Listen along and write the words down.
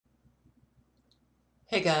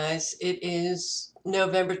Hey guys, it is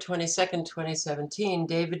November 22nd, 2017.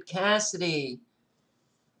 David Cassidy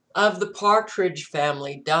of the Partridge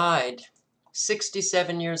Family died.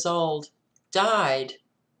 67 years old. Died.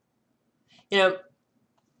 You know,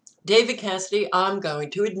 David Cassidy, I'm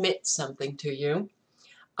going to admit something to you.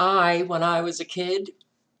 When I was a kid,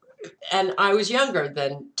 and I was younger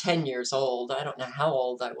than 10 years old, I don't know how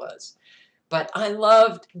old I was, but I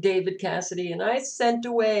loved David Cassidy, and I sent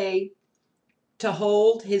away to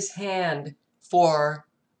hold his hand for,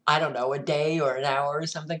 I don't know, a day or an hour or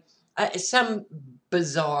something. Some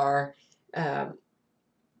bizarre um,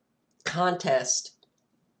 contest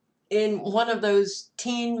in one of those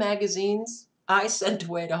teen magazines. I sent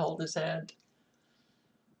away to hold his hand.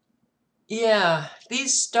 Yeah,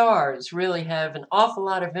 these stars really have an awful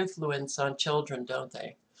lot of influence on children, don't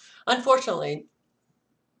they? Unfortunately,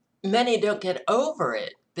 many don't get over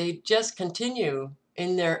it. They just continue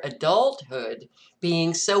in their adulthood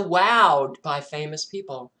being so wowed by famous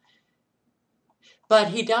people.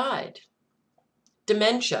 But he died.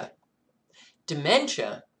 Dementia.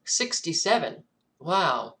 Dementia? 67.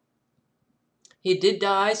 Wow. He did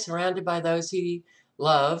die surrounded by those he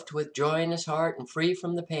loved, with joy in his heart and free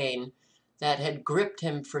from the pain that had gripped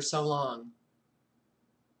him for so long.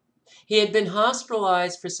 He had been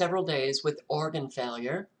hospitalized for several days with organ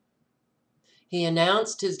failure. He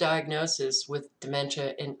announced his diagnosis with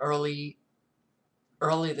dementia in early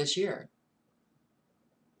this year.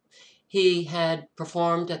 He had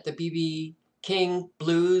performed at the B.B. King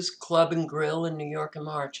Blues Club and Grill in New York in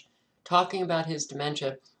March, talking about his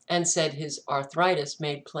dementia, and said his arthritis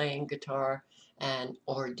made playing guitar an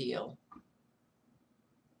ordeal.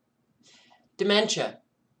 Dementia.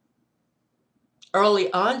 Early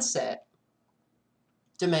onset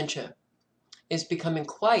dementia is becoming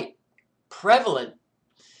quite prevalent.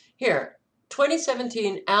 Here,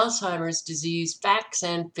 2017 Alzheimer's disease facts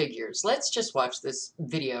and figures. Let's just watch this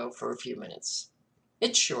video for a few minutes.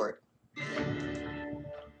 It's short.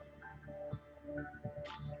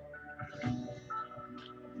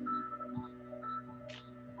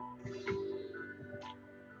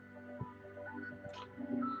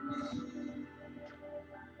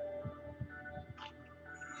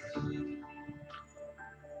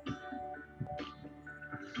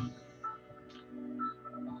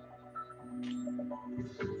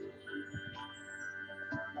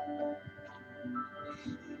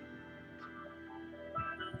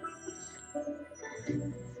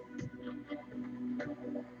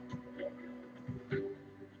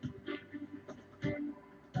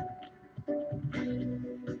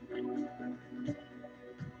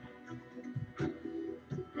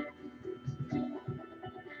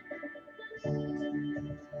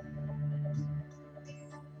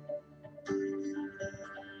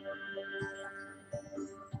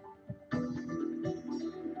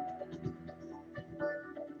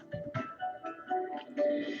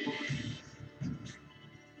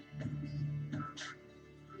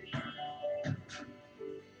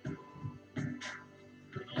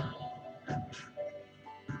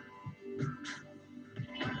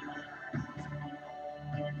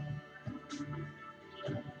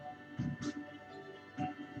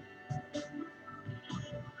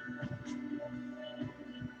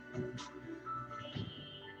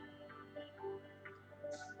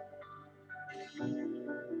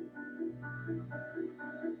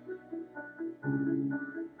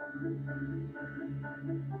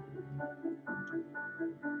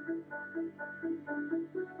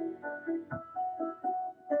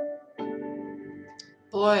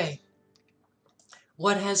 Boy,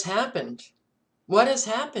 what has happened? What has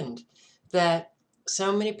happened that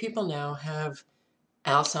so many people now have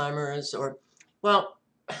Alzheimer's well,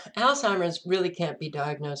 Alzheimer's really can't be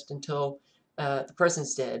diagnosed until the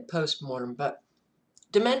person's dead, post-mortem, but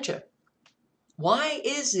dementia. Why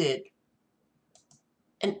is it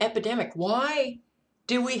an epidemic? Why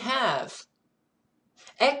do we have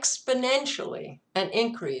exponentially an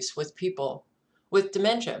increase with people with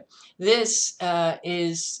dementia? This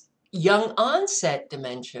is young onset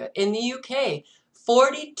dementia in the UK.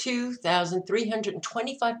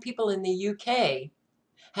 42,325 people in the UK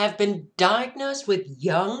have been diagnosed with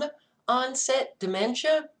young onset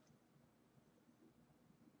dementia.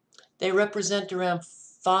 They represent around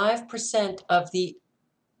 5% of the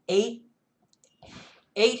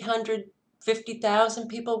 850,000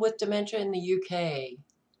 people with dementia in the UK.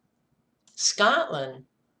 Scotland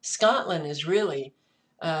is really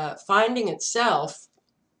finding itself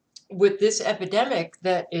with this epidemic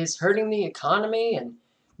that is hurting the economy and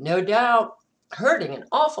no doubt hurting an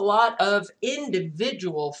awful lot of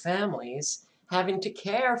individual families having to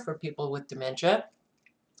care for people with dementia.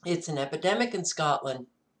 It's an epidemic in Scotland.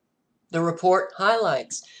 The report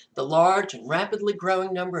highlights the large and rapidly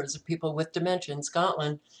growing numbers of people with dementia in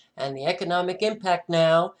Scotland and the economic impact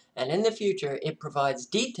now and in the future. It provides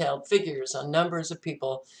detailed figures on numbers of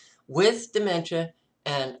people with dementia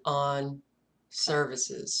and on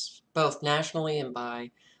services, both nationally and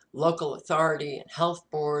by local authority and health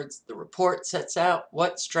boards. The report sets out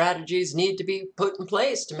what strategies need to be put in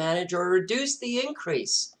place to manage or reduce the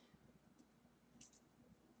increase.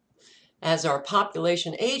 As our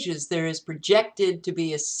population ages, there is projected to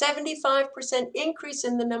be a 75% increase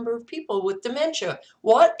in the number of people with dementia.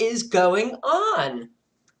 What is going on?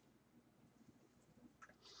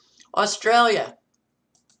 Australia,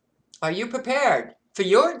 are you prepared for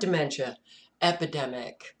your dementia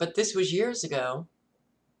epidemic? But this was years ago.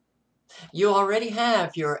 You already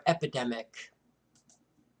have your epidemic.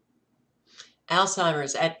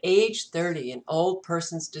 Alzheimer's at age 30, an old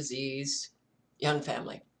person's disease, young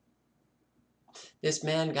family. This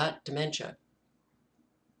man got dementia.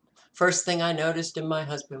 First thing I noticed in my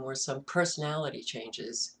husband were some personality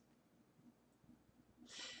changes.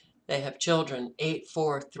 They have children 8,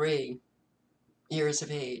 4, 3 years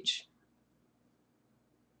of age.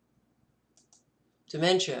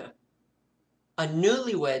 Dementia. A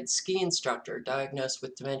newlywed ski instructor diagnosed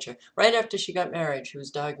with dementia. Right after she got married, she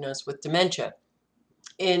was diagnosed with dementia.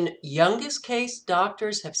 In youngest case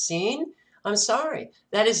doctors have seen, I'm sorry,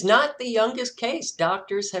 that is not the youngest case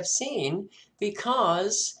doctors have seen,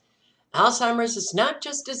 because Alzheimer's is not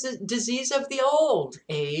just a disease of the old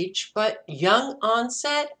age, but young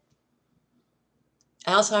onset.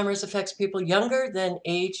 Alzheimer's affects people younger than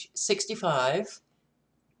age 65.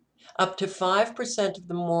 Up to 5% of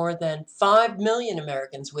the more than 5 million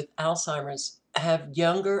Americans with Alzheimer's have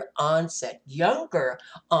younger onset,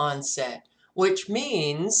 which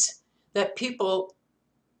means that people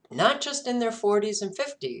not just in their 40s and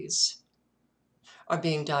 50s are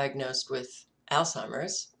being diagnosed with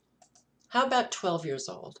Alzheimer's. How about 12 years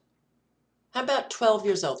old? How about 12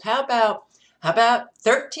 years old? How about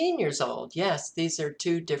 13 years old? Yes, these are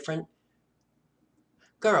two different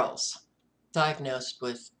girls diagnosed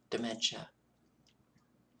with dementia.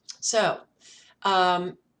 So,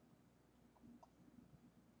 I'm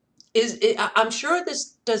sure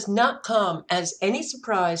this does not come as any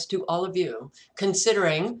surprise to all of you,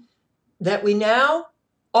 considering that we now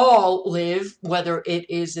all live, whether it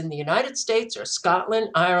is in the United States or Scotland,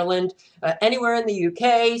 Ireland, anywhere in the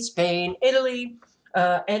UK, Spain, Italy,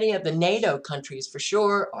 any of the NATO countries for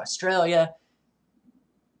sure, Australia,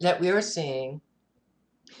 that we are seeing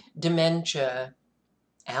dementia,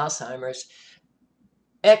 Alzheimer's,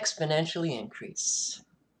 exponentially increase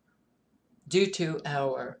due to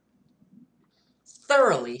our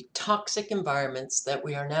thoroughly toxic environments that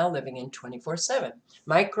we are now living in 24/7.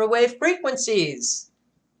 Microwave frequencies,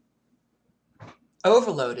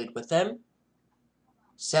 overloaded with them.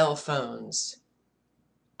 Cell phones,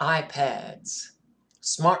 iPads,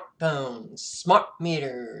 smartphones, smart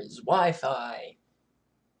meters, Wi-Fi.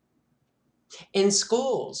 In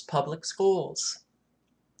schools, public schools,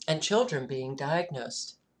 and children being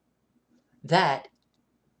diagnosed. That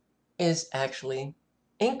is actually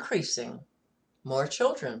increasing. More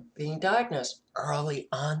children being diagnosed early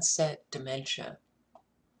onset dementia.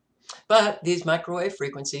 But these microwave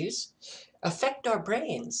frequencies affect our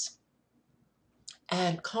brains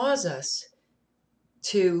and cause us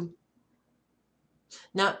to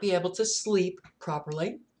not be able to sleep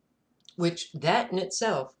properly, which that in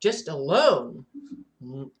itself, just alone,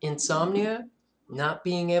 insomnia, not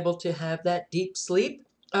being able to have that deep sleep,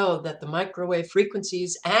 that the microwave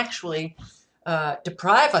frequencies actually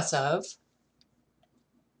deprive us of.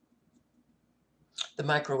 The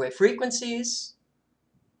microwave frequencies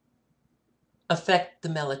affect the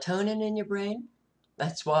melatonin in your brain.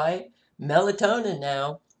 That's why melatonin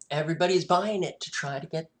now, everybody's buying it to try to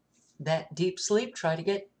get that deep sleep, try to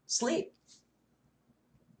get sleep.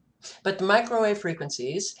 But the microwave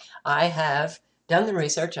frequencies, I have done the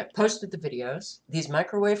research, I've posted the videos. These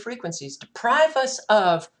microwave frequencies deprive us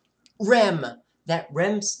of REM, that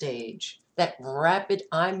REM stage, that rapid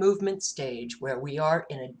eye movement stage where we are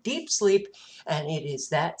in a deep sleep, and it is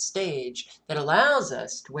that stage that allows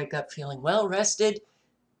us to wake up feeling well rested.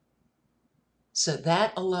 So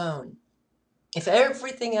that alone, if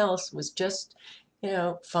everything else was just,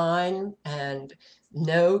 fine and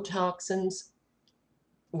no toxins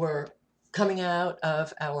were coming out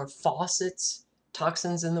of our faucets,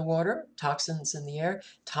 toxins in the water, toxins in the air,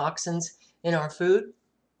 toxins in our food,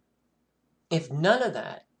 if none of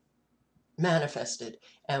that manifested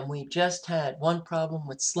and we just had one problem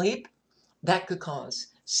with sleep, that could cause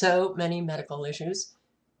so many medical issues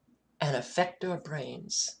and affect our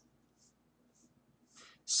brains.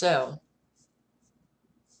 So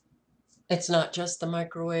it's not just the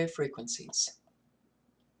microwave frequencies,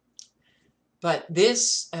 but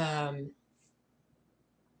this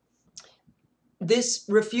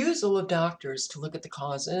refusal of doctors to look at the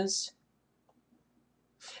causes,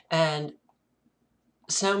 and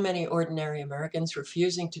so many ordinary Americans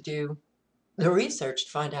refusing to do the research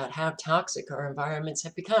to find out how toxic our environments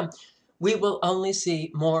have become. We will only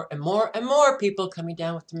see more and more and more people coming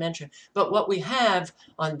down with dementia. But what we have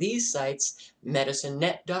on these sites,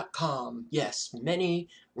 medicinenet.com, yes, many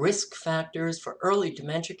risk factors for early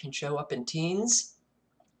dementia can show up in teens.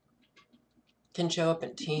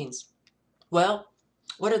 Well,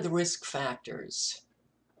 what are the risk factors?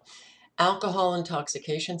 Alcohol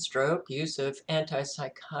intoxication, stroke, use of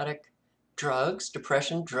antipsychotic drugs,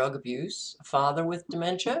 depression, drug abuse, a father with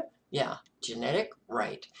dementia. Yeah, genetic,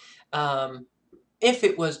 right. If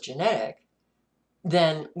it was genetic,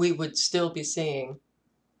 then we would still be seeing,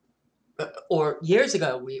 or years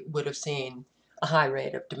ago, we would have seen a high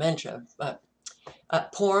rate of dementia.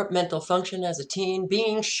 Poor mental function as a teen,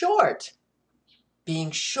 being short,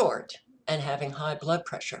 and having high blood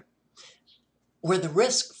pressure were the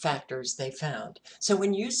risk factors they found. So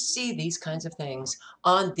when you see these kinds of things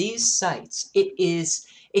on these sites,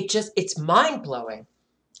 it's mind-blowing.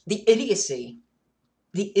 The idiocy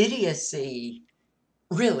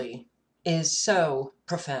really is so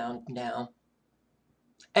profound now.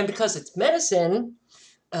 And because it's medicine,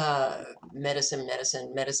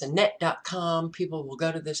 medicinenet.com, people will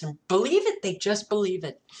go to this and believe it. They just believe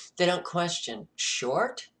it. They don't question.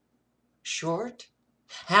 Short?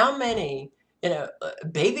 How many,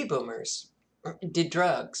 baby boomers did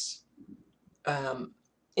drugs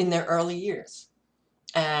in their early years?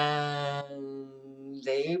 And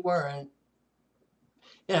they weren't,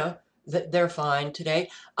 they're fine today.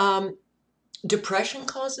 Depression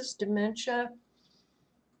causes dementia.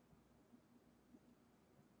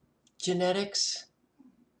 Genetics,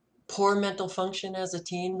 poor mental function as a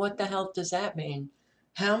teen. What the hell does that mean?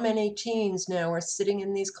 How many teens now are sitting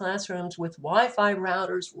in these classrooms with Wi-Fi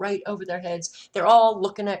routers right over their heads? They're all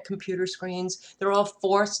looking at computer screens. They're all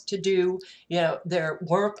forced to do, their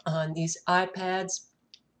work on these iPads,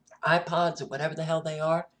 iPods, or whatever the hell they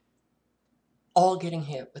are, all getting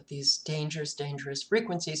hit with these dangerous, dangerous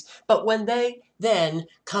frequencies. But when they then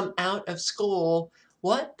come out of school,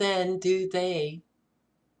 what then do they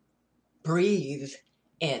breathe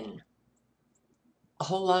in? A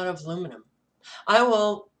whole lot of aluminum. I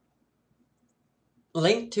will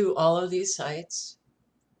link to all of these sites,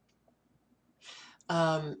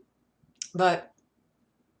 but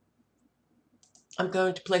I'm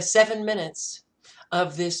going to play 7 minutes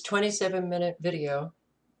of this 27-minute video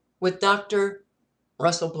with Dr.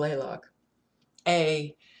 Russell Blaylock,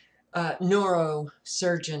 a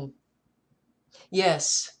neurosurgeon.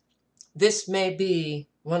 Yes, this may be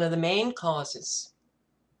one of the main causes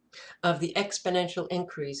of the exponential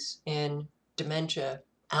increase in dementia,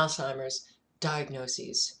 Alzheimer's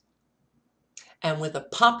diagnoses. And with a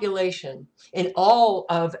population in all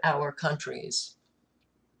of our countries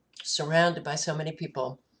surrounded by so many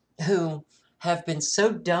people who have been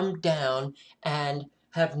so dumbed down and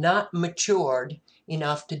have not matured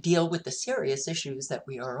enough to deal with the serious issues that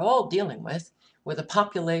we are all dealing with a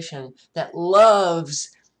population that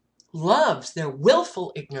loves their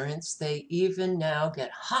willful ignorance. They even now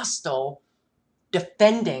get hostile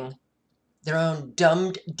defending their own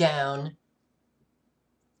dumbed down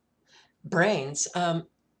brains.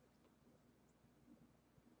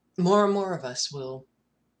 More and more of us will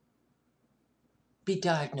be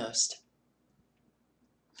diagnosed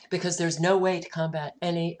because there's no way to combat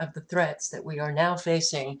any of the threats that we are now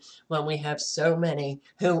facing when we have so many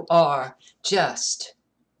who are just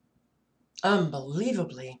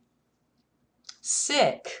unbelievably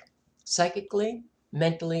sick, psychically,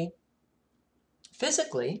 mentally,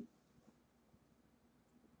 physically,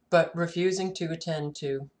 but refusing to attend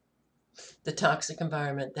to the toxic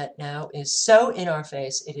environment that now is so in our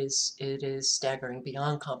face. It is staggering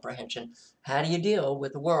beyond comprehension. How do you deal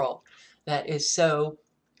with a world that is so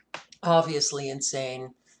obviously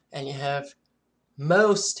insane, and you have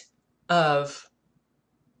most of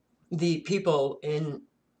the people in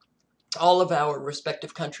all of our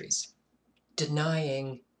respective countries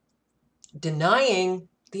denying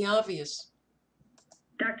the obvious?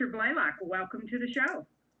 Dr. Blaylock, welcome to the show.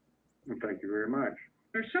 Well, thank you very much.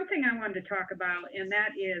 There's something I wanted to talk about, and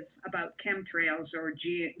that is about chemtrails or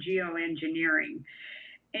geoengineering.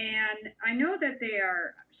 And I know that they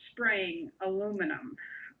are spraying aluminum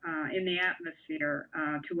in the atmosphere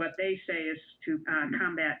to what they say is to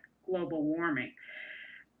combat global warming.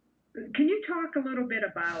 Can you talk a little bit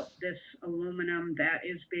about this aluminum that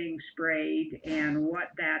is being sprayed and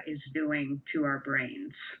what that is doing to our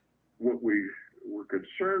brains? What we were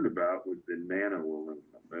concerned about was the nanoaluminum,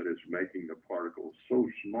 that is making the particles so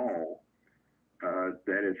small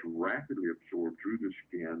that it's rapidly absorbed through the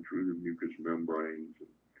skin, through the mucous membranes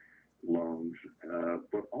and lungs.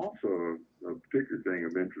 But also a particular thing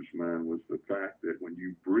of interest of mine was the fact that when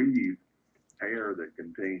you breathe air that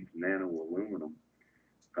contains nanoaluminum,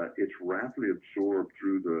 it's rapidly absorbed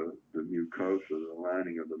through the mucosa, the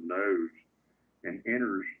lining of the nose, and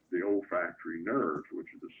enters the olfactory nerves, which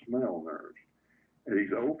are the smell nerves. And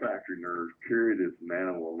these olfactory nerves carry this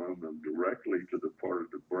nanoaluminum directly to the part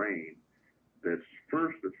of the brain that's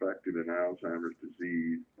first affected in Alzheimer's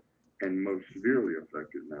disease and most severely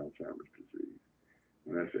affected in Alzheimer's disease.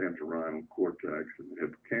 And that's the entorhinal cortex and the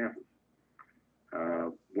hippocampus.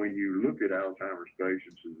 When you look at Alzheimer's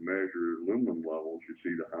patients and measure aluminum levels, you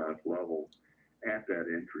see the highest level at that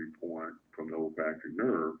entry point from the olfactory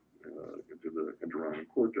nerve into the entorhinal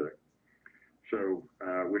cortex. So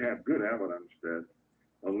we have good evidence that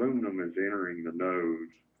aluminum is entering the nose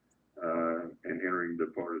and entering the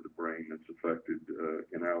part of the brain that's affected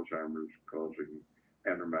in Alzheimer's, causing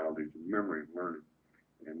abnormalities in memory and learning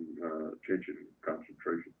and attention and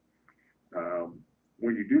concentration.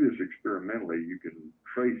 When you do this experimentally, you can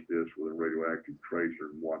trace this with a radioactive tracer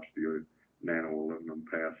and watch the nanoaluminum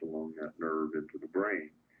pass along that nerve into the brain,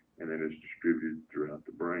 and then it's distributed throughout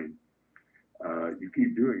the brain. You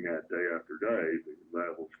keep doing that day after day, the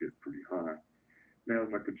levels get pretty high. Now,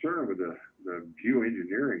 my concern with the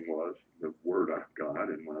geoengineering was the word I got,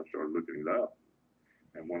 and when I started looking it up,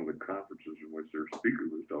 and one of the conferences in which their speaker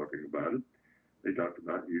was talking about it, they talked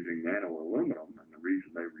about using nanoaluminum, and the reason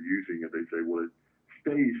they were using it, they say, well, it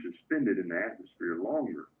stays suspended in the atmosphere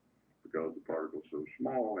longer because the particle's so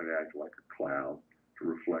small and it acts like a cloud to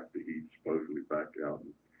reflect the heat supposedly back out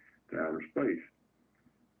into outer space.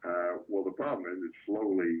 Well, the problem is it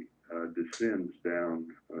slowly descends down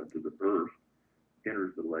to the earth,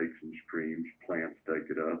 enters the lakes and streams, plants take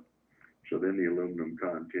it up. So then the aluminum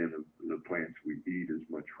content of the plants we eat is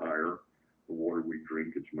much higher. The water we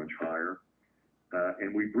drink is much higher.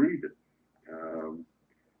 And we breathe it.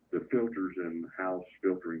 The filters in house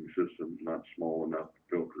filtering systems not small enough to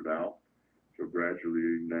filter it out. So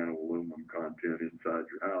gradually nanoaluminum content inside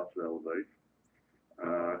your house elevates.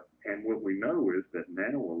 And what we know is that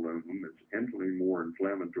nanoaluminum is infinitely more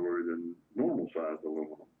inflammatory than normal sized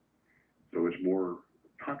aluminum. So it's more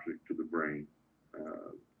toxic to the brain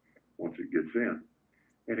once it gets in.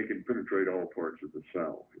 And it can penetrate all parts of the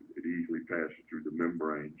cell. It easily passes through the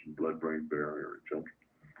membranes and blood-brain barrier, etc.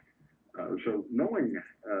 So knowing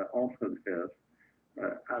all of this,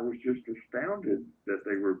 I was just astounded that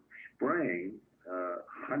they were spraying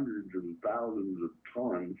hundreds and thousands of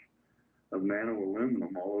tons of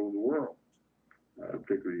nanoaluminum all over the world,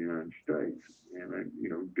 particularly the United States. And I,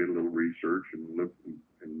 did a little research and looked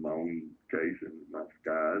in my own case and my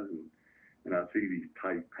skies, and I see these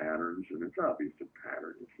tight patterns, and it's obvious a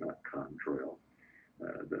pattern. It's not contrail.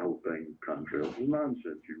 The whole thing, contrails, is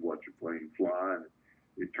nonsense. You watch a plane fly, and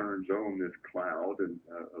it turns on this cloud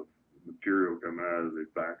of material coming out of the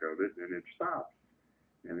back of it, and it stops.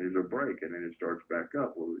 And there's a break, and then it starts back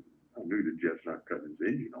up. Well, I knew the jet's not cutting its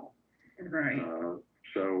engine off. Right.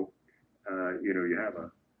 You have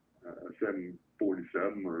a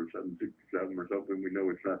 747 or 767 or something. We know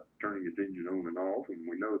it's not turning its engine on and off, and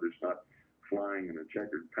we know it's not flying in a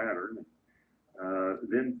checkered pattern.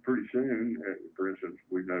 Then pretty soon, for instance,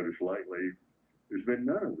 we've noticed lately, there's been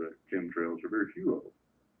none of the chemtrails, or very few of them.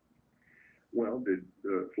 Well, did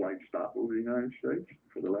the flight stop over the United States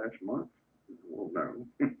for the last month? Well, no.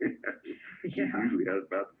 It usually has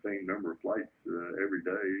about the same number of flights every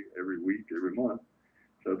day, every week, every month.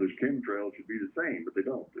 So those chemtrails should be the same, but they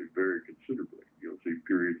don't. They vary considerably. You'll see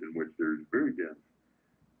periods in which there's very dense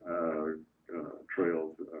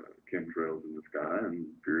chemtrails in the sky, and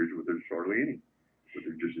periods where there's hardly any, but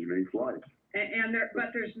there's just as many flights.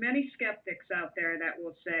 But there's many skeptics out there that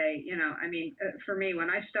will say, for me, when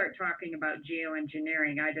I start talking about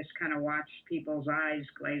geoengineering, I just kind of watch people's eyes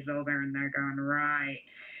glaze over and they're going, right.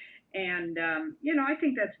 And, I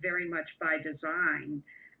think that's very much by design.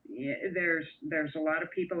 There's a lot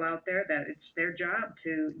of people out there that it's their job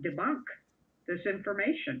to debunk this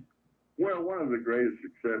information. Well, one of the greatest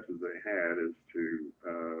successes they had is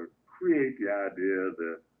to create the idea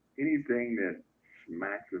that anything that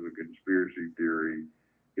smacks of a conspiracy theory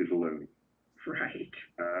is a loony. Right.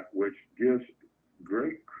 Which gives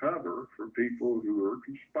great cover for people who are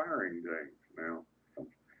conspiring things. Now,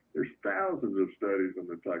 there's thousands of studies on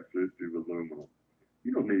the toxicity of aluminum.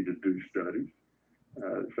 You don't need to do studies.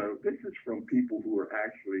 So this is from people who are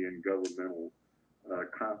actually in governmental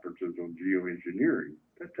conferences on geoengineering.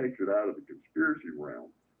 That takes it out of the conspiracy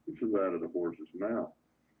realm. This is out of the horse's mouth.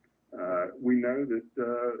 We know that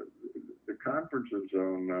the conferences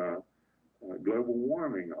on global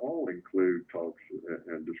warming all include talks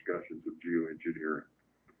and discussions of geoengineering.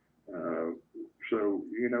 So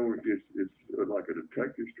you know, it's like a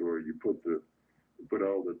detective story. You put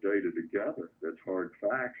all the data together. That's hard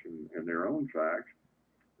facts and their own facts.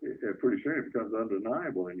 Pretty soon it becomes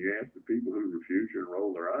undeniable, and you ask the people who refuse to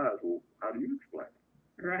roll their eyes, well, how do you explain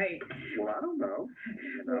it? Right. Well, I don't know.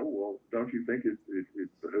 Well, don't you think it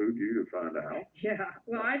behooves you to find out? Yeah.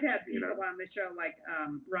 Well, I've had people on the show like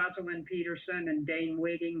Rosalind Peterson and Dane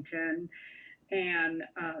Wigington, and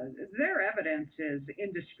their evidence is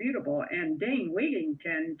indisputable. And Dane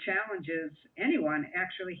Wigington challenges anyone.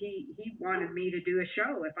 Actually, he wanted me to do a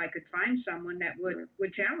show if I could find someone that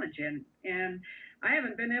would challenge him, and I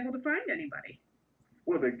haven't been able to find anybody.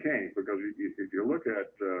 Well, they can't, because if you look at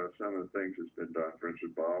some of the things that's been done, for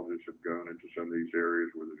instance, biologists have gone into some of these areas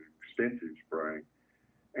where there's extensive spraying,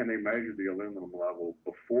 and they measured the aluminum level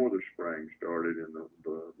before the spraying started in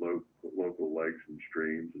the local lakes and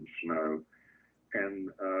streams and snow, and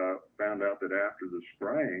found out that after the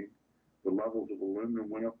spraying, the levels of aluminum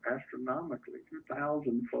went up astronomically,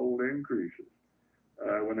 2,000-fold increases.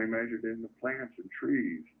 When they measured in the plants and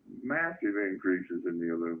trees, massive increases in the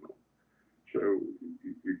aluminum. So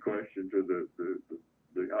your question to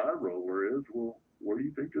the eye roller is, well, where do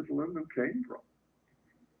you think this aluminum came from?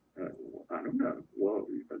 I don't know. Well,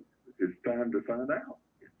 it's time to find out.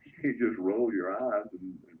 You just roll your eyes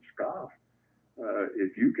and scoff.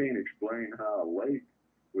 If you can't explain how a lake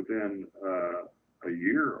within a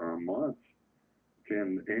year or a month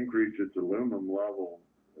can increase its aluminum level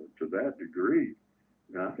to that degree,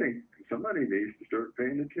 now I think somebody needs to start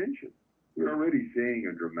paying attention. We're already seeing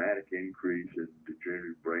a dramatic increase in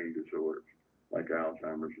degenerative brain disorders like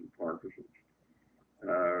Alzheimer's and Parkinson's.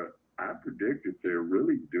 I predict if they're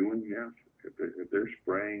really doing this, if they're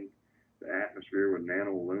spraying the atmosphere with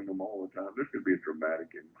nano-aluminum all the time, there's going to be a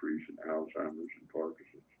dramatic increase in Alzheimer's and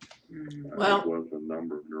Parkinson's, as well as a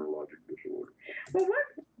number of neurologic disorders. Well,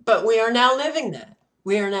 what? But we are now living that.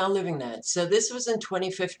 We are now living that. So this was in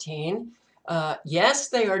 2015. Yes,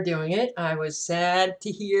 they are doing it. I was sad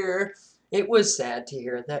to hear. It was sad to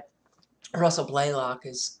hear that Russell Blaylock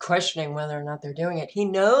is questioning whether or not they're doing it. He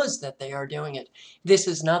knows that they are doing it. This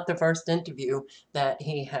is not the first interview that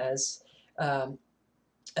he has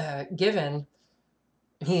given.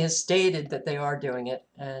 He has stated that they are doing it,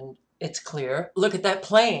 and it's clear. Look at that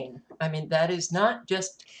plane. I mean, that is not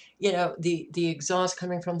just, the exhaust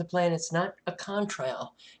coming from the plane. It's not a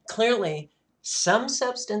contrail. Clearly, some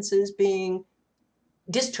substance is being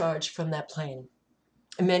discharged from that plane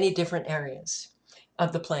in many different areas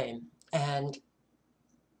of the plane, and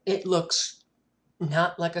it looks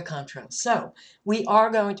not like a contrail. So we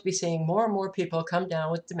are going to be seeing more and more people come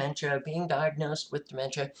down with dementia, being diagnosed with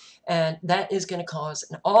dementia, and that is going to cause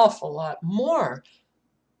an awful lot more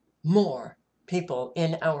people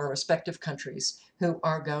in our respective countries who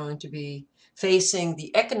are going to be facing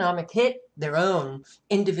the economic hit, their own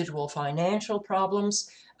individual financial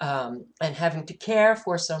problems, and having to care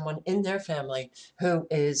for someone in their family who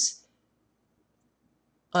is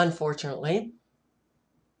unfortunately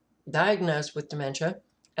diagnosed with dementia.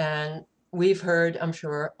 And we've heard, I'm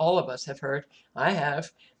sure all of us have heard, I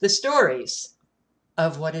have, the stories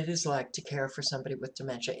of what it is like to care for somebody with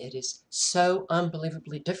dementia. It is so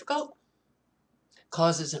unbelievably difficult,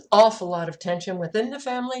 causes an awful lot of tension within the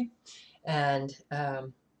family, and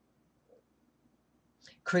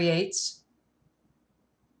creates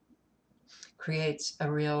a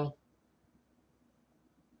real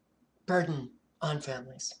burden on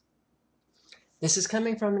families. This is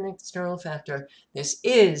coming from an external factor. This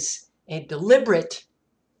is a deliberate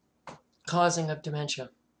causing of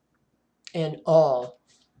dementia in all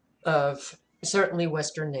of certainly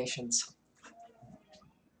Western nations.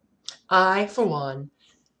 I, for one,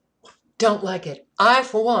 don't like it. I,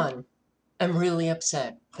 for one, am really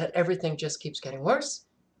upset that everything just keeps getting worse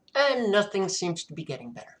and nothing seems to be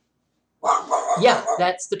getting better. Yeah,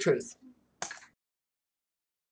 that's the truth.